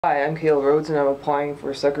Hi, I'm Cale Rhodes and I'm applying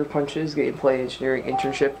for Sucker Punch's Gameplay Engineering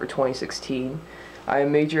Internship for 2016. I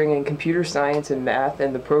am majoring in computer science and math,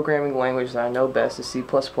 and the programming language that I know best is C++.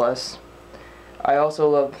 I also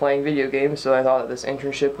love playing video games, so I thought that this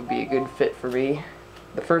internship would be a good fit for me.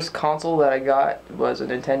 The first console that I got was a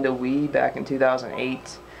Nintendo Wii back in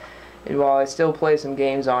 2008, and while I still play some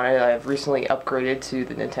games on it, I have recently upgraded to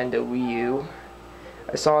the Nintendo Wii U.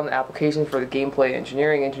 I saw in the application for the Gameplay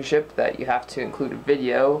Engineering Internship that you have to include a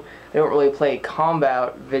video. I don't really play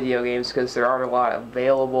combat video games because there aren't a lot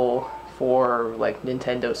available for like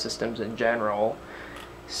Nintendo systems in general.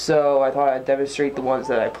 So I thought I'd demonstrate the ones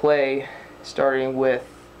that I play, starting with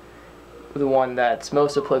the one that's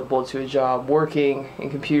most applicable to a job working in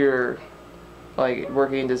computer, like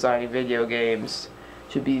working and designing video games,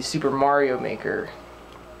 should be Super Mario Maker.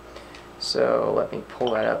 So let me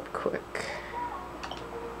pull that up quick.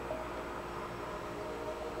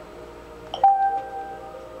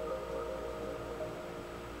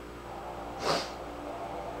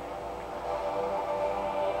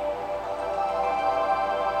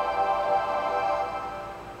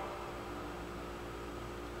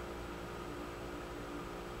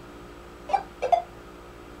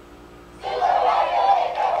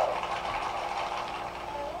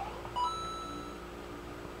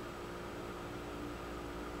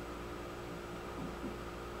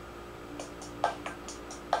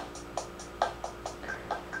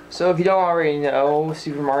 So if you don't already know,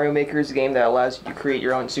 Super Mario Maker is a game that allows you to create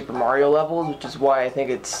your own Super Mario levels, which is why I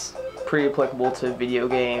think it's pretty applicable to video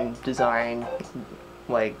game design,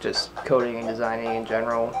 like just coding and designing in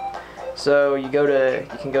general. So you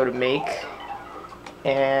can go to Make,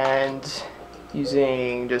 and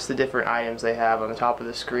using just the different items they have on the top of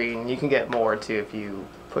the screen, you can get more too if you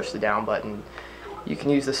push the down button. You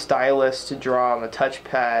can use the stylus to draw on the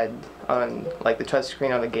touchpad, on like the touch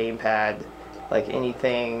screen on the gamepad, like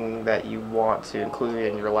anything that you want to include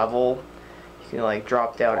in your level. You can like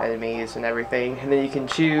drop down enemies and everything, and then you can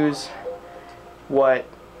choose what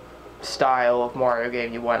style of Mario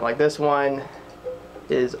game you want. Like this one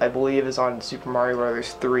is, I believe, is on Super Mario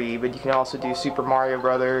Brothers 3, but you can also do Super Mario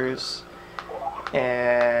Brothers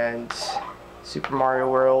and Super Mario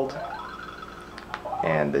World,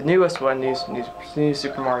 and the newest one, new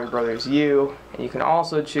Super Mario Brothers U. And you can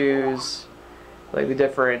also choose like the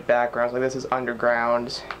different backgrounds. Like this is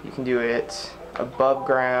underground. You can do it above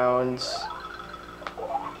ground,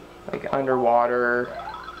 like underwater,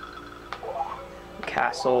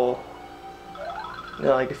 castle, you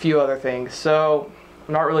know, like a few other things. So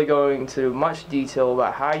I'm not really going into much detail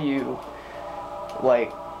about how you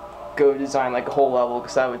like go design like a whole level,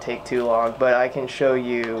 because that would take too long, but I can show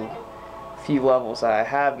you a few levels that I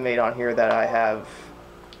have made on here that I have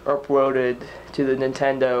uploaded to the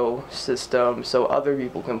Nintendo system so other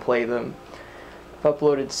people can play them. I've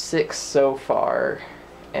uploaded 6 so far,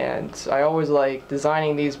 and I always like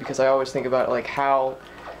designing these because I always think about like how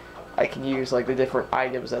I can use like the different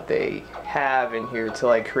items that they have in here to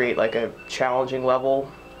like create like a challenging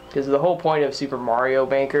level, because the whole point of Super Mario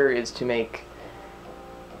Maker is to make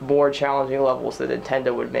more challenging levels that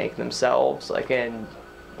Nintendo would make themselves. Like in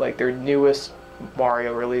like their newest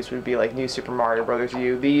Mario release would be like New Super Mario Brothers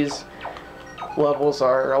U. These levels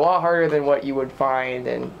are a lot harder than what you would find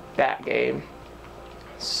in that game.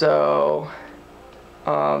 So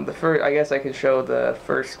I guess I could show the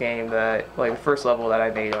first game that, like the first level that I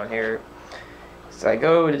made on here. So I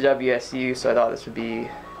go to WSU, so I thought this would be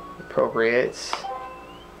appropriate.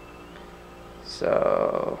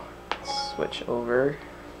 So let's switch over.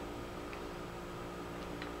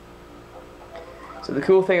 So the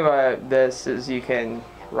cool thing about this is you can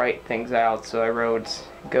write things out. So I wrote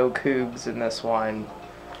Go Cougs in this one,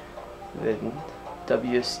 then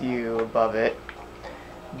WSU above it.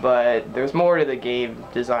 But there's more to the game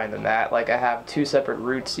design than that. Like I have 2 separate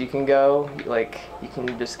routes you can go. Like you can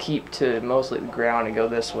just keep to mostly the ground and go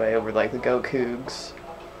this way over like the Go Cougs.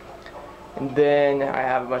 And then I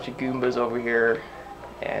have a bunch of Goombas over here,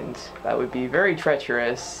 and that would be very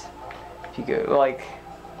treacherous if you go like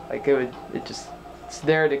it's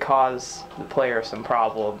there to cause the player some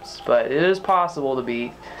problems, but it is possible to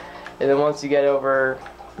beat. And then once you get over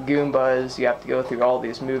Goombas, you have to go through all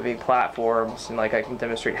these moving platforms, and like I can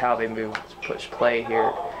demonstrate how they move. Push play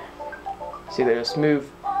here. See, they just move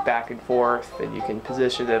back and forth, and you can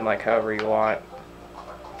position them like however you want.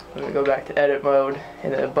 I'm gonna go back to edit mode,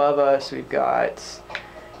 and then above us we've got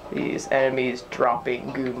these enemies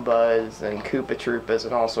dropping Goombas and Koopa Troopas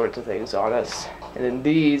and all sorts of things on us. And then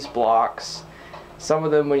these blocks, some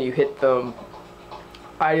of them when you hit them,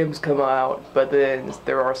 items come out, but then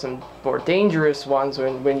there are some more dangerous ones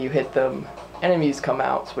when you hit them, enemies come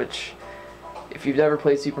out, which if you've never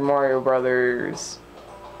played Super Mario Brothers,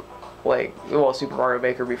 Super Mario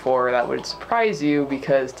Maker before, that would surprise you,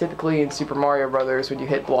 because typically in Super Mario Brothers, when you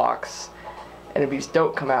hit blocks, enemies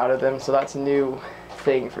don't come out of them, so that's a new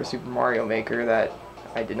thing for Super Mario Maker that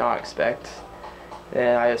I did not expect.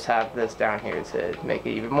 And I just have this down here to make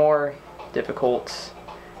it even more difficult.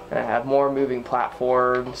 And I have more moving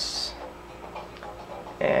platforms,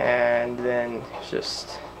 and then it's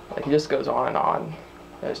just, like, it just goes on and on.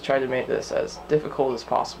 I just tried to make this as difficult as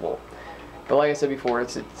possible. But like I said before,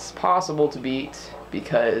 it's possible to beat,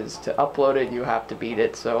 because to upload it you have to beat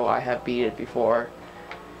it, so I have beat it before.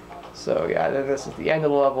 So yeah, then this is the end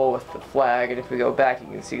of the level with the flag, and if we go back you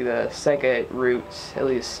can see the second route, at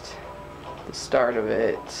least the start of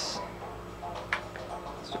it. Let's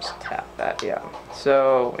just tap that, yeah.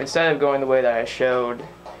 So instead of going the way that I showed,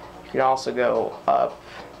 you can also go up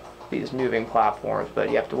these moving platforms, but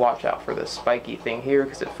you have to watch out for this spiky thing here,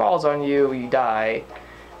 because it falls on you, you die.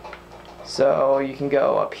 So you can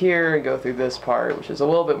go up here and go through this part, which is a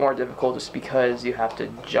little bit more difficult just because you have to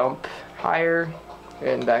jump higher,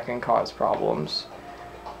 and that can cause problems.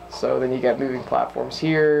 So then you get moving platforms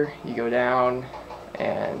here, you go down,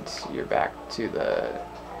 and you're back to the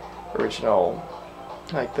original,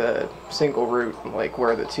 like the single route, like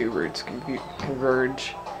where the two routes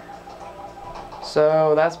converge.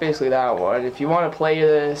 So that's basically that one. If you want to play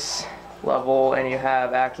this level and you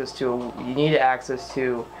have access to, you need access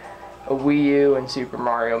to a Wii U and Super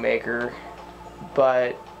Mario Maker,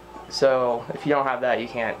 but so if you don't have that you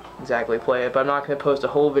can't exactly play it. But I'm not going to post a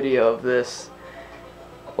whole video of this,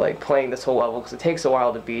 like playing this whole level, because it takes a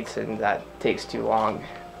while to beat and that takes too long.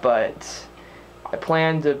 But I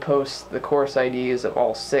plan to post the course IDs of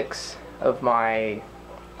all 6 of my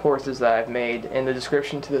courses that I've made in the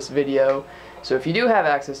description to this video. So if you do have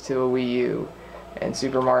access to a Wii U and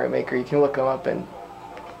Super Mario Maker, you can look them up and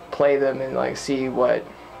play them and like see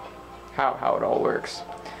how it all works.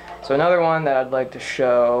 So another one that I'd like to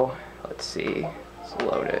show, let's see, let's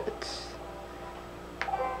load it.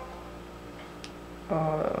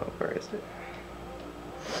 Where is it?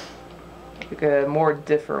 Like a more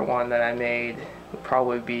different one that I made would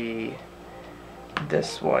probably be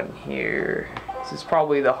this one here. This is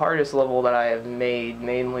probably the hardest level that I have made,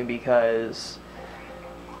 mainly because,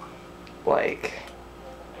 like,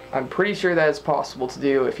 I'm pretty sure that it's possible to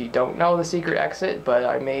do if you don't know the secret exit, but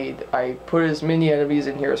I put as many enemies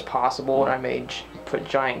in here as possible, and I put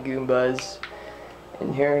giant Goombas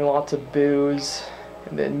in here and lots of boos,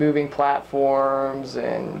 and then moving platforms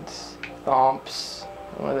and thomps,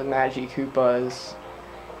 one of the Magi Koopas,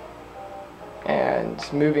 and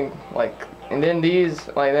moving, like, and then these,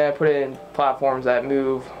 like, then I put it in platforms that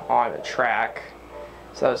move on a track,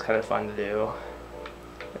 so that was kind of fun to do.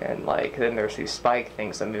 And like, then there's these spike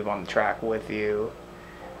things that move on the track with you,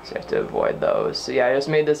 so you have to avoid those. So yeah, I just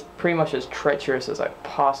made this pretty much as treacherous as I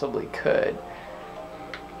possibly could.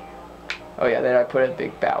 Oh yeah, then I put a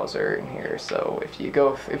big Bowser in here, so if you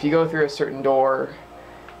go through a certain door,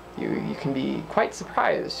 you can be quite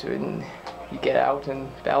surprised when you get out and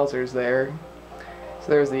Bowser's there. So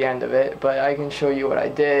there's the end of it, but I can show you what I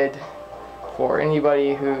did for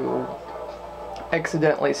anybody who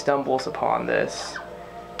accidentally stumbles upon this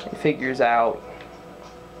and figures out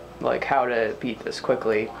like how to beat this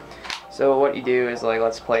quickly. So what you do is, like,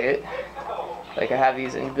 let's play it. Like, I have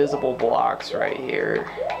these invisible blocks right here.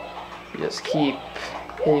 You just keep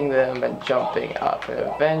hitting them and jumping up, and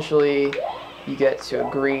eventually you get to a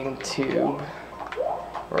green tube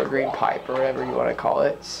or a green pipe or whatever you want to call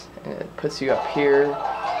it, and it puts you up here.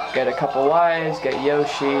 Get a couple lives, get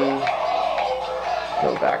Yoshi,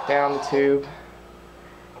 go back down the tube,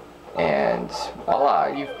 and voila,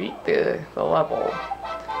 you've beat the level.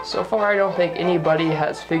 So far I don't think anybody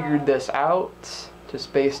has figured this out,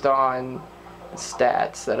 just based on the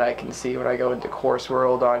stats that I can see when I go into Course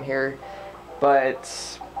World on here.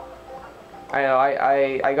 But I know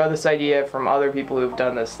I got this idea from other people who've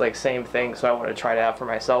done this like same thing, so I want to try it out for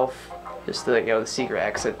myself, just the, you know, the secret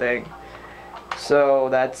exit thing. So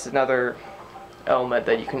that's another element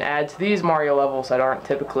that you can add to these Mario levels that aren't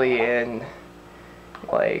typically in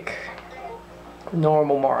like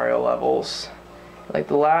normal Mario levels. Like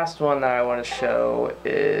the last one that I want to show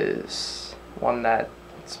is one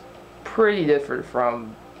that's pretty different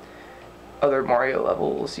from other Mario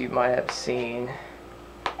levels you might have seen.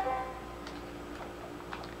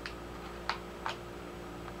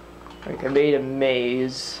 Like, I made a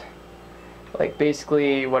maze. Like,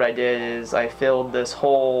 basically what I did is I filled this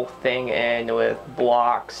whole thing in with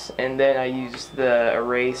blocks, and then I used the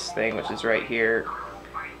erase thing, which is right here,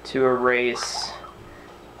 to erase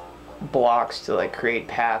blocks to like create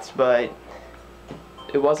paths. But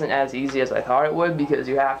it wasn't as easy as I thought it would, because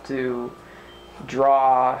you have to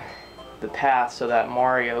draw the path so that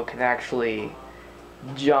Mario can actually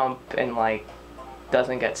jump and like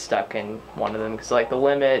doesn't get stuck in one of them, because like the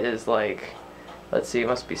limit is like, let's see, it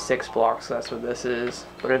must be 6 blocks, so that's what this is.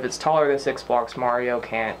 But if it's taller than 6 blocks, Mario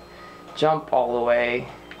can't jump all the way,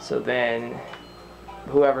 so then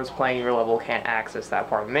whoever's playing your level can't access that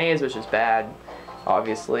part of the maze, which is bad,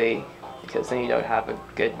 obviously, because then you don't have a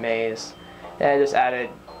good maze. And I just added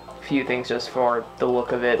a few things just for the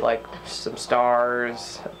look of it, like some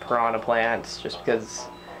stars, piranha plants, just because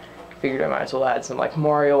I figured I might as well add some like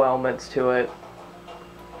Mario elements to it.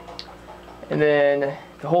 And then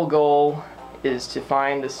the whole goal is to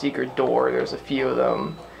find the secret door. There's a few of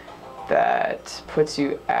them that puts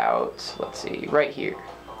you out, let's see, right here.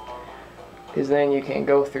 Because then you can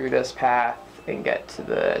go through this path and get to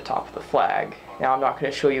the top of the flag. Now I'm not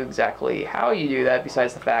going to show you exactly how you do that,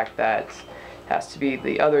 besides the fact that it has to be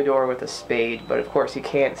the other door with a spade, but of course you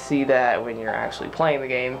can't see that when you're actually playing the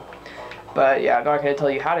game. But yeah, I'm not going to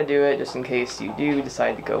tell you how to do it, just in case you do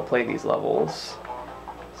decide to go play these levels.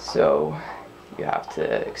 So you have to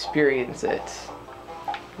experience it,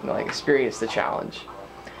 like experience the challenge.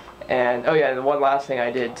 And oh yeah, the one last thing I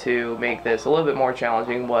did to make this a little bit more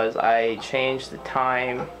challenging was I changed the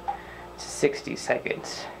time to 60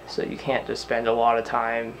 seconds. So you can't just spend a lot of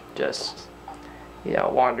time just, you know,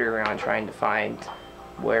 wandering around trying to find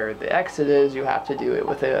where the exit is. You have to do it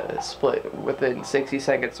with a split within 60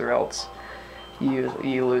 seconds, or else you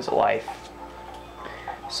lose a life.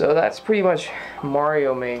 So that's pretty much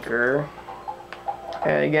Mario Maker.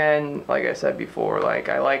 And again, like I said before, like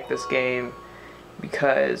I like this game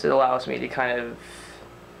because it allows me to kind of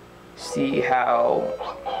see how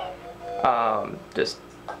just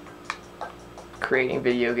creating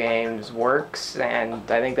video games works, and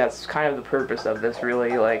I think that's kind of the purpose of this,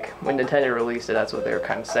 really. Like when Nintendo released it, that's what they were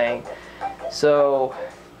kind of saying. So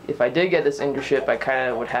if I did get this internship, I kind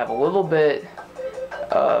of would have a little bit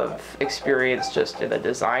of experience just in the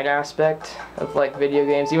design aspect of like video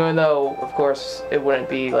games, even though of course it wouldn't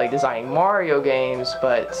be like designing Mario games,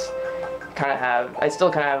 but I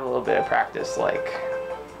still kind of have a little bit of practice, like,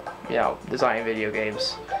 you know, designing video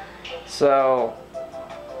games. So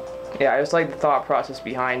yeah, I just like the thought process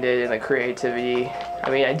behind it and the creativity. I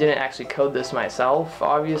mean, I didn't actually code this myself,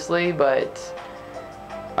 obviously, but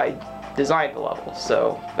I designed the level,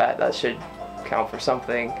 so that should count for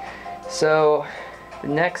something. So the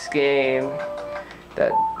next game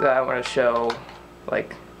that I want to show,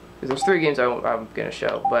 like, there's 3 games I'm going to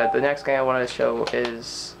show, but the next game I want to show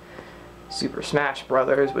is Super Smash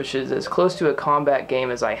Brothers, which is as close to a combat game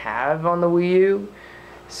as I have on the Wii U.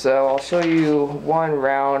 So I'll show you one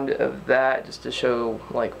round of that just to show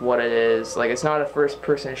like what it is. Like, it's not a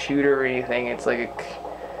first-person shooter or anything. It's like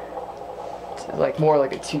more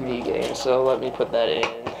like a 2D game. So let me put that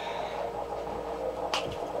in.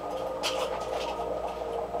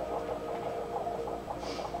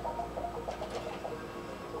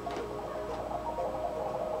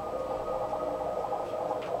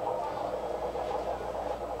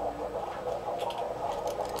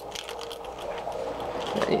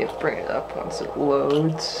 You bring it up once it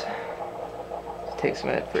loads. It takes a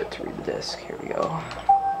minute for it to read the disc. Here we go.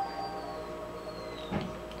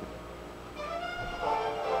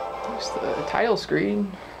 There's the title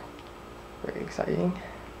screen. Very exciting.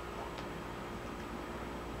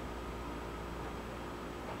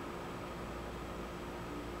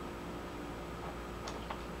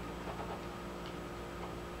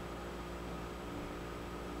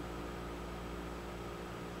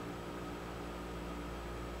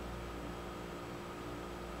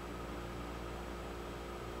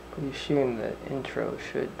 Pretty soon the intro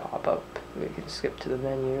should pop up. We can skip to the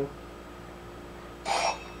menu.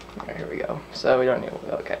 Alright, here we go. So we don't need,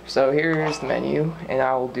 okay, so here's the menu, and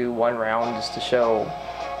I will do one round just to show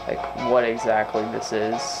like what exactly this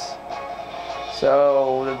is.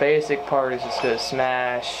 So the basic part is just go to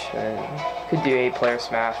Smash, and you could do 8-player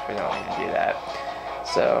Smash, but we don't need to do that.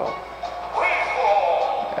 So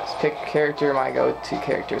let's pick a character. My go-to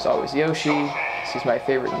character is always Yoshi. This is my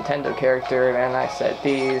favorite Nintendo character, and I set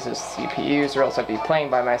these as CPUs, or else I'd be playing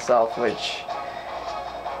by myself, which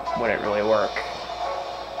wouldn't really work.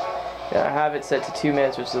 Yeah, I have it set to 2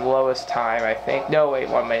 minutes, which is the lowest time, I think. No, wait,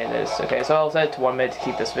 1 minute is. Okay, so I'll set it to 1 minute to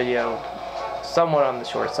keep this video somewhat on the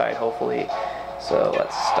short side, hopefully. So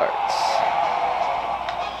let's start.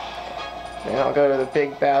 And I'll go to the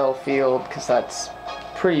big battlefield, because that's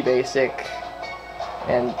pretty basic,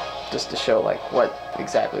 and just to show like what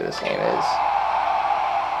exactly this game is.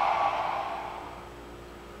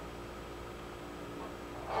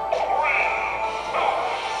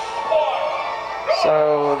 So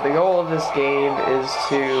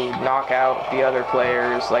to knock out the other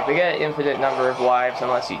players. Like, they get an infinite number of lives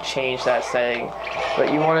unless you change that setting,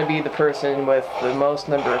 but you want to be the person with the most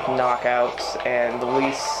number of knockouts and the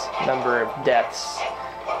least number of deaths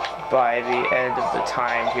by the end of the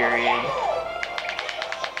time period.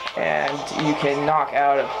 And you can knock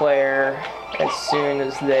out a player as soon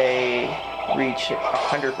as they reach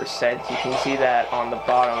 100%. You can see that on the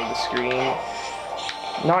bottom of the screen.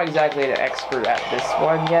 Not exactly an expert at this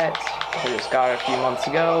one yet. I just got it a few months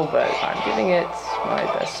ago, but I'm giving it my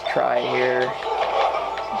best try here.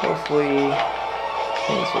 Hopefully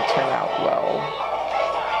things will turn out well.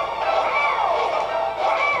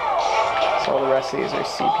 So all the rest of these are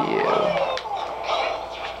CPU.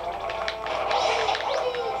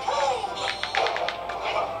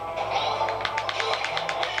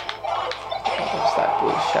 What's that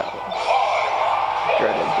blue shell?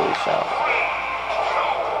 Dreaded blue shell.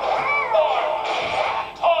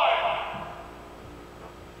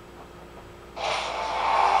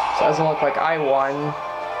 So it doesn't look like I won.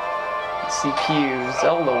 CPU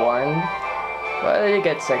Zelda won, but it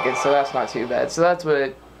gets second, so that's not too bad. So that's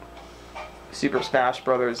what Super Smash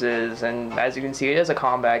Bros. Is, and as you can see, it is a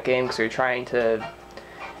combat game because you're trying to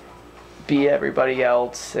beat everybody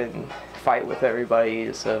else and fight with everybody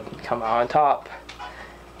just to come out on top.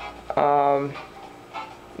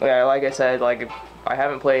 Yeah, like I said, like I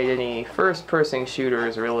haven't played any first-person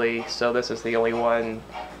shooters really, so this is the only one,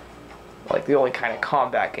 like the only kind of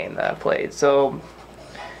combat game that I've played. So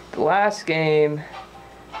the last game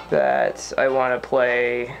that I want to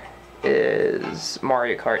play is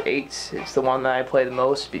Mario Kart 8. It's the one that I play the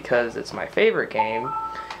most because it's my favorite game.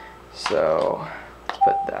 So let's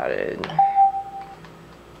put that in.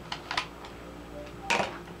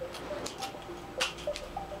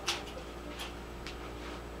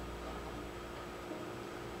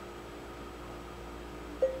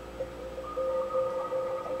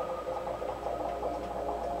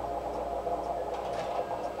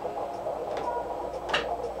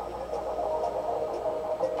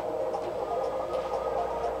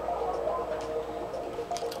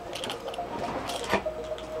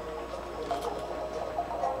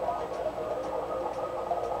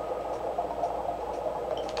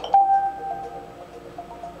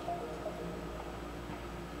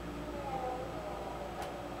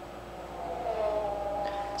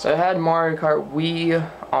 So I had Mario Kart Wii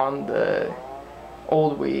on the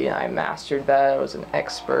old Wii, and I mastered that. I was an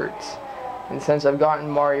expert. And since I've gotten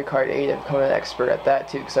Mario Kart 8, I've become an expert at that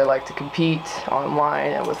too, because I like to compete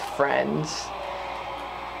online and with friends.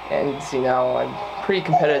 And, you know, I'm a pretty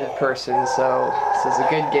competitive person, so this is a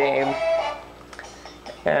good game.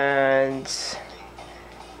 And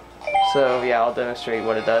so, yeah, I'll demonstrate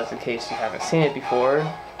what it does in case you haven't seen it before.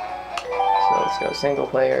 So let's go single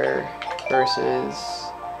player versus...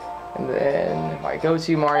 And then my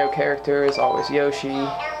go-to Mario character is always Yoshi. And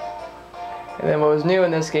then what was new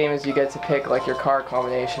in this game is you get to pick like your car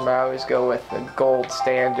combination, but I always go with the gold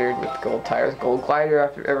standard with gold tires, gold glider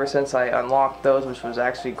ever since I unlocked those, which was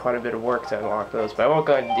actually quite a bit of work to unlock those, but I won't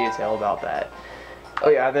go into detail about that. Oh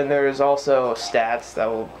yeah, then there's also stats that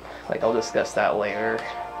I'll discuss that later.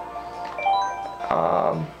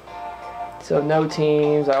 So no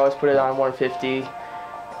teams, I always put it on 150.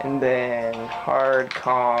 And then hard,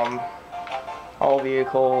 calm, all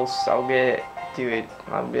vehicles. I'm gonna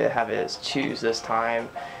have it as choose this time.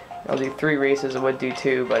 I'll do 3 races. I would do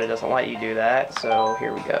 2, but it doesn't let you do that. So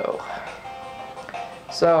here we go.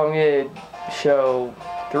 So I'm gonna show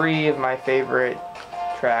 3 of my favorite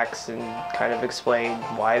tracks and kind of explain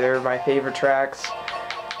why they're my favorite tracks.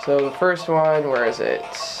 So the first one, where is it?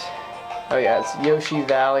 Oh yeah, it's Yoshi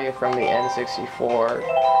Valley from the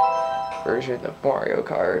N64 version of Mario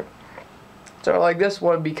Kart. So I like this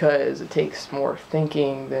one because it takes more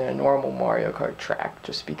thinking than a normal Mario Kart track,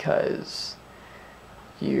 just because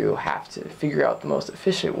you have to figure out the most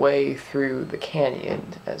efficient way through the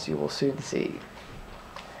canyon, as you will soon see.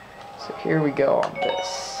 So here we go on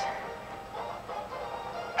this.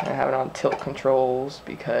 I have it on tilt controls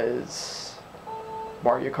because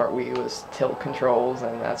Mario Kart Wii was tilt controls,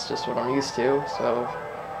 and that's just what I'm used to, so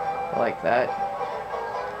I like that.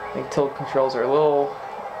 I think tilt controls are a little,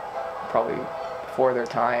 probably before their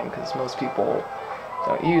time, because most people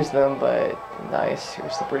don't use them, but nice.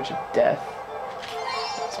 Here's the Bridge of Death,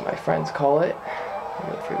 as my friends call it. I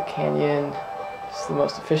go through the canyon. It's the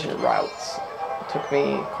most efficient routes. It took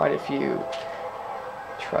me quite a few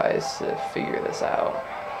tries to figure this out.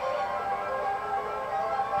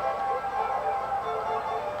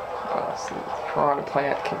 So the piranha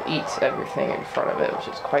plant can eat everything in front of it, which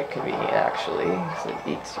is quite convenient actually, because it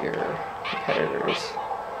eats your competitors.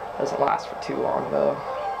 Doesn't last for too long though.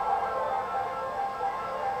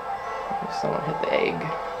 someone hit the egg.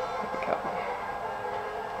 There we go.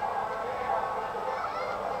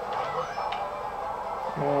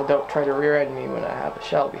 Don't try to rear end me when I have a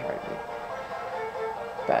shell behind me.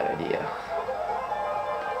 Bad idea.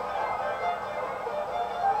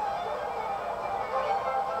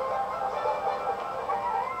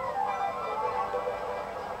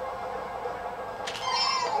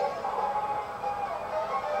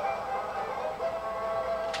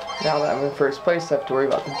 Now that I'm in first place, I have to worry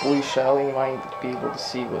about the blue shell. You might be able to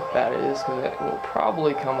see what that is, because it will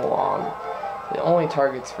probably come along. It only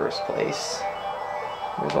targets first place.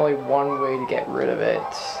 There's only one way to get rid of it,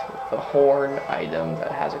 with the horn item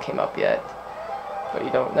that hasn't came up yet. But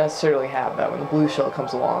you don't necessarily have that when the blue shell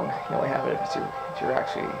comes along. You only have it if you're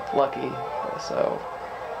actually lucky. So,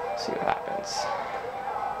 let's see what happens.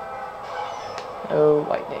 No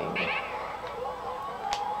lightning.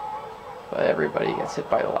 But everybody gets hit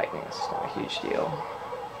by the lightning. It's not a huge deal.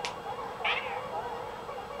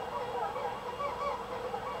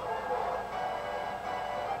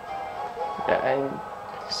 Yeah, and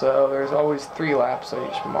so there's always 3 laps on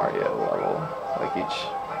each Mario level, like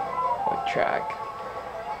each track.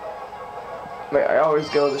 But I always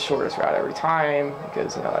go the shortest route every time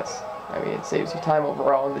because, you know, it saves you time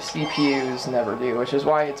overall, and the CPUs never do, which is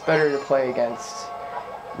why it's better to play against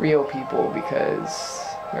real people, because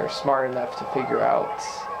they're smart enough to figure out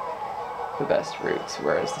the best routes,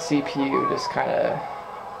 whereas the CPU just kind of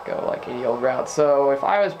go like any old route. So if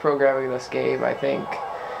I was programming this game, I think,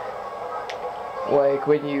 like,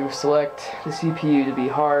 when you select the CPU to be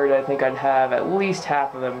hard, I think I'd have at least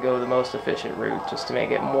half of them go the most efficient route, just to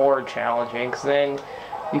make it more challenging, because then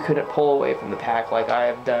you couldn't pull away from the pack like I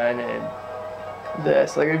have done in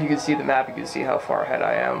this. Like, if you could see the map, you could see how far ahead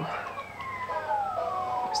I am.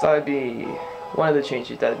 So that would be one of the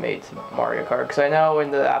changes that I made to Mario Kart, because I know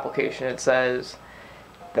in the application it says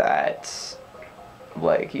that,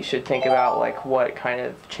 like, you should think about, like, what kind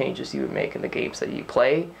of changes you would make in the games that you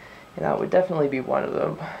play, and that would definitely be one of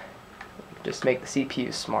them. Just make the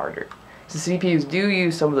CPUs smarter. So the CPUs do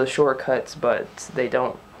use some of the shortcuts, but they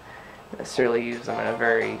don't necessarily use them in a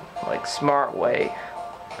very, like, smart way.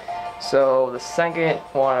 So the second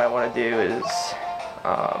one I want to do is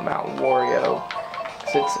Mount Wario.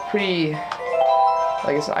 So it's a pretty,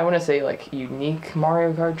 I guess I want to say, like, unique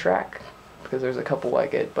Mario Kart track, because there's a couple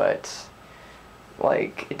like it, but,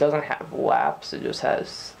 like, it doesn't have laps, it just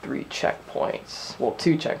has 3 checkpoints. Well,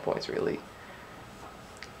 2 checkpoints really.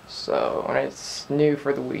 So, and it's new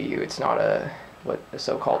for the Wii U. It's not a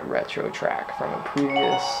so-called retro track from a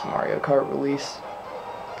previous Mario Kart release.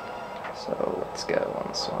 So let's go on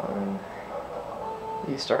this one.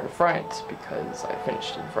 You start in front because I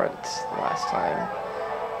finished in front last time.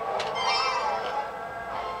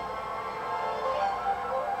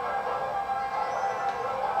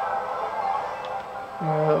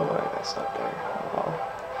 Oh, I messed up there.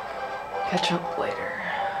 I'll catch up later.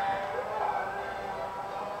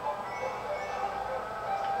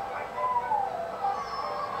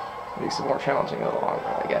 Makes it more challenging in the long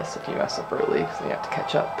run, I guess, if you mess up early, because then you have to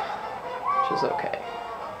catch up, which is okay.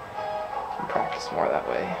 You can practice more that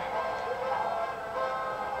way.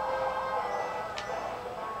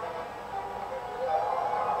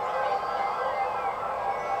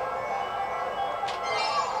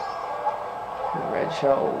 Red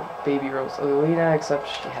shell baby Rosalina, except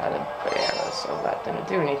she had a banana, so that didn't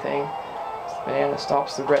do anything. The banana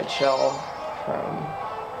stops the red shell from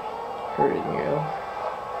hurting you.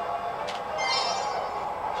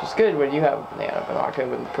 Which is good when you have a banana, but not good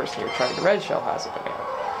when the person you're trying to red shell has a banana.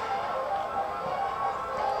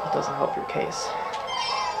 It doesn't help your case.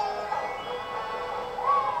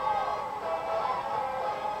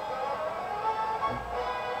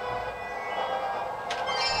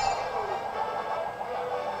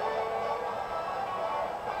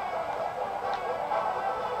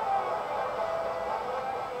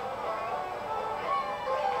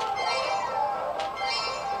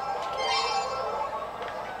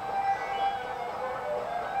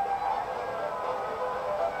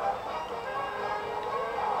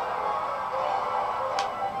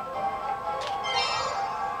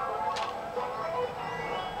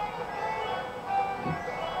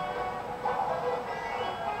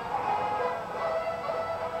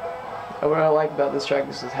 What I like about this track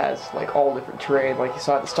is it has, like, all different terrain. Like you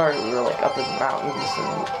saw at the start, we were, like, up in the mountains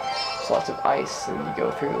and there's lots of ice, and you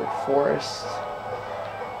go through the forest,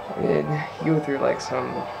 and then you go through, like,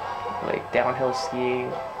 some, like, downhill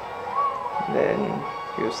skiing, and then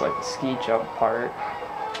here's, like, the ski jump part.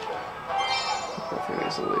 Go through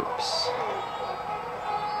these loops,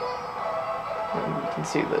 and you can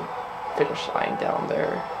see the finish line down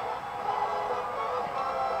there.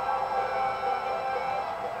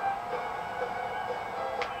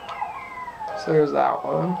 So there's that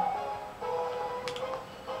one.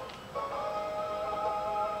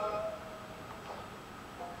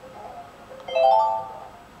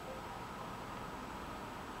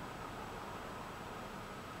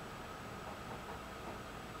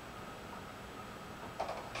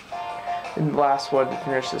 And the last one to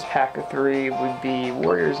finish this pack of 3 would be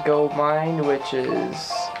Warriors Gold Mine, which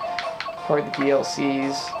is part of the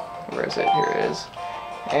DLCs. Where is it? Here it is.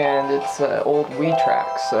 And it's an old Wii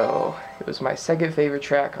track, so it was my second favorite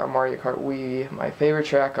track on Mario Kart Wii. My favorite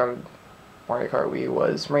track on Mario Kart Wii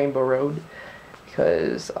was Rainbow Road,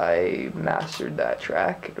 because I mastered that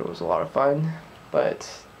track. It was a lot of fun, but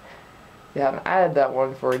they haven't added that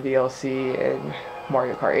one for a DLC in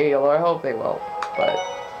Mario Kart 8, although I hope they will. But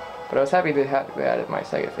I was happy they added my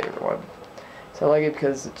second favorite one. So I like it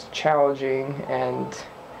because it's challenging, and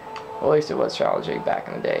well, at least it was challenging back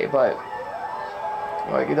in the day, but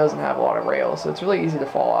like it doesn't have a lot of rails, so it's really easy to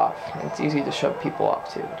fall off, and it's easy to shove people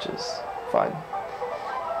off too, which is fun.